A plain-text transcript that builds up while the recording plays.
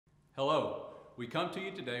Hello, we come to you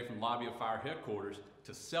today from Lobby of Fire Headquarters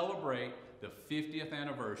to celebrate the 50th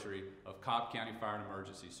anniversary of Cobb County Fire and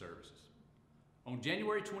Emergency Services. On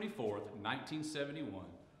January 24th, 1971,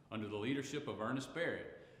 under the leadership of Ernest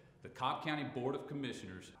Barrett, the Cobb County Board of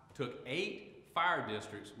Commissioners took 8 fire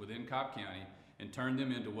districts within Cobb County and turned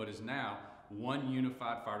them into what is now one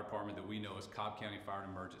unified fire department that we know as Cobb County Fire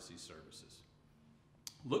and Emergency Services.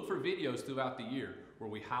 Look for videos throughout the year where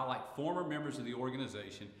we highlight former members of the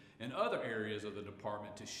organization and other areas of the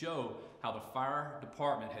department to show how the fire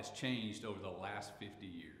department has changed over the last 50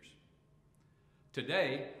 years.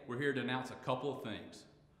 Today, we're here to announce a couple of things.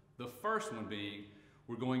 The first one being,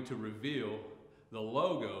 we're going to reveal the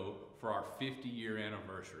logo for our 50-year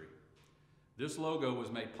anniversary. This logo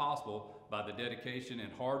was made possible by the dedication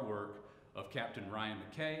and hard work of Captain Ryan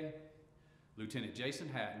McKay, Lieutenant Jason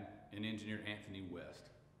Hatton, and Engineer Anthony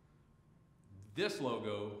West. This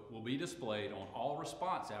logo will be displayed on all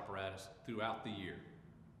response apparatus throughout the year.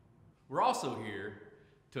 We're also here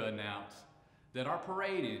to announce that our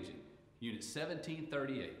parade engine, Unit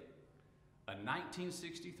 1738, a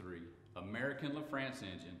 1963 American LaFrance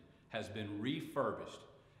engine, has been refurbished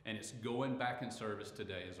and it's going back in service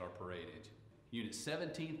today as our parade engine. Unit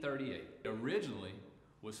 1738 originally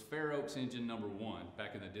was Fair Oaks engine number 1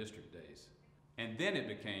 back in the district days, and then it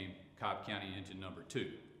became Cobb County engine number 2.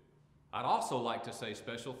 I'd also like to say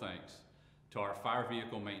special thanks to our Fire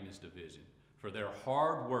Vehicle Maintenance Division for their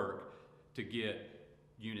hard work to get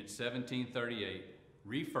Unit 1738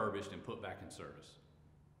 refurbished and put back in service.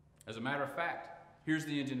 As a matter of fact, here's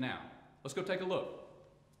the engine now. Let's go take a look.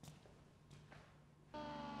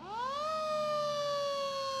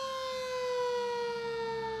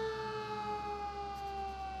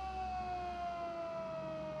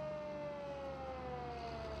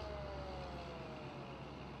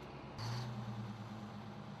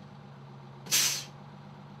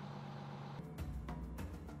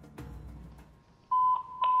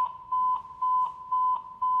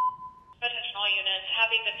 Units,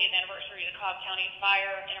 happy 50th anniversary to Cobb County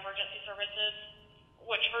Fire and Emergency Services,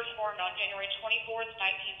 which first formed on January 24th,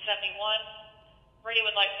 1971. Brady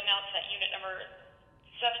would like to announce that unit number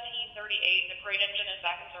 1738, the parade engine, is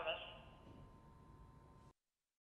back in service.